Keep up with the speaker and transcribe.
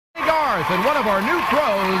Garth and one of our new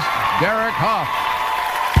pros, Hough.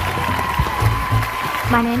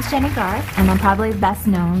 My name's Jennie Garth, and I'm probably best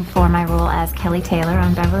known for my role as Kelly Taylor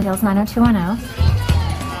on Beverly Hills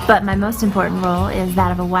 90210. But my most important role is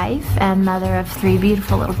that of a wife and mother of 3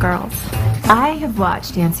 beautiful little girls. I have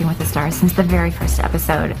watched Dancing with the Stars since the very first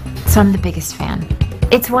episode, so I'm the biggest fan.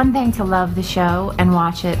 It's one thing to love the show and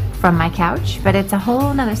watch it from my couch, but it's a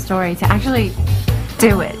whole nother story to actually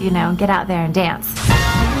do it, you know, get out there and dance.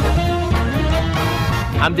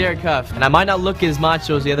 I'm Hough, and I might not look as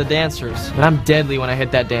macho as the other dancers, but I'm deadly when I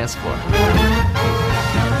hit that dance floor.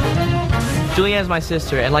 Julianne's my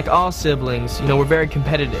sister, and like all siblings, you know, we're very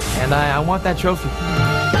competitive, and I want that trophy.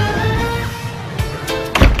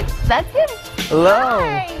 That's him. Hello.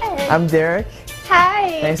 Hi. I'm Derek.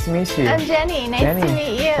 Hi. Nice to meet you. I'm Jennie. Nice Jennie. to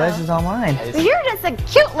meet you. Pleasure's all mine. You're just a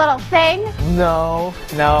cute little thing. No.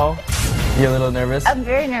 You're a little nervous? I'm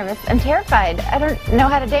very nervous. I'm terrified. I don't know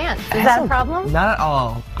how to dance. Is that a problem? Not at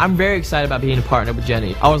all. I'm very excited about being a partner with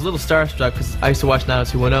Jennie. I was a little starstruck because I used to watch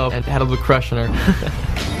 90210 and had a little crush on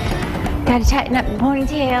her. Gotta tighten up the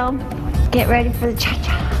ponytail. Get ready for the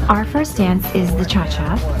cha-cha. Our first dance is the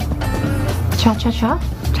cha-cha. Cha-cha-cha?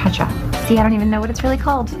 Cha-cha. See, I don't even know what it's really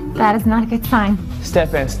called. That is not a good sign.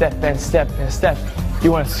 Step in, step in, step in, step.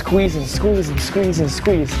 You want to squeeze and squeeze and squeeze and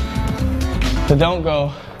squeeze. So don't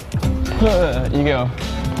go, you go,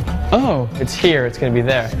 oh, it's here, it's going to be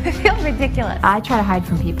there. I feel ridiculous. I try to hide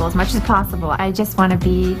from people as much as possible. I just want to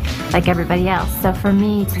be like everybody else. So for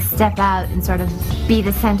me to step out and sort of be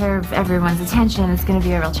the center of everyone's attention is going to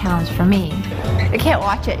be a real challenge for me. I can't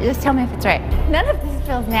watch it. Just tell me if it's right. None of this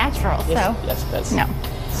feels natural, so. Yes, that's No.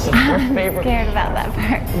 your favorite. Scared about that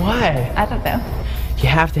part. Why? I don't know. You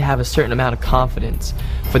have to have a certain amount of confidence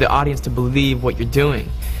for the audience to believe what you're doing.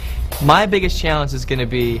 My biggest challenge is going to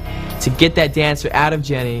be to get that dancer out of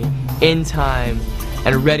Jennie in time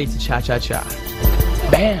and ready to cha-cha-cha.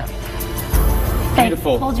 Bam.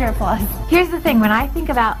 Beautiful. Hold your applause. Here's the thing, when I think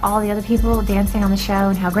about all the other people dancing on the show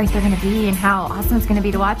and how great they're going to be and how awesome it's going to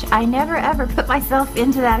be to watch, I never ever put myself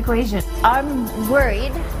into that equation. I'm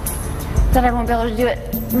worried that I won't be able to do it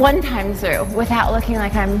one time through without looking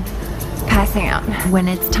like I'm passing out. When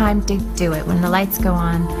it's time to do it, when the lights go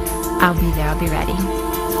on, I'll be there, I'll be ready.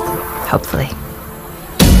 Hopefully.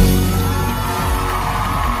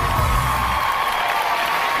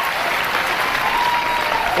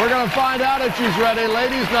 We're going to find out if she's ready.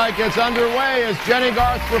 Ladies' Night gets underway as Jennie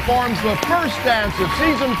Garth performs the first dance of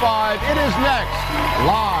Season 5. It is next,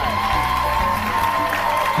 live.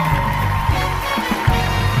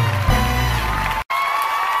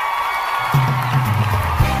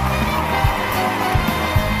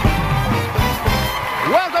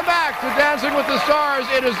 Welcome back to Dancing with the Stars.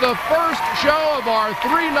 It is the first show of our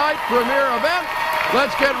 3-night premiere event.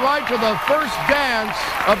 Let's get right to the first dance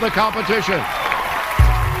of the competition.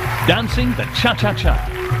 Dancing the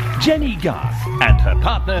Cha-Cha-Cha, Jennie Garth and her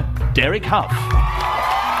partner, Hough.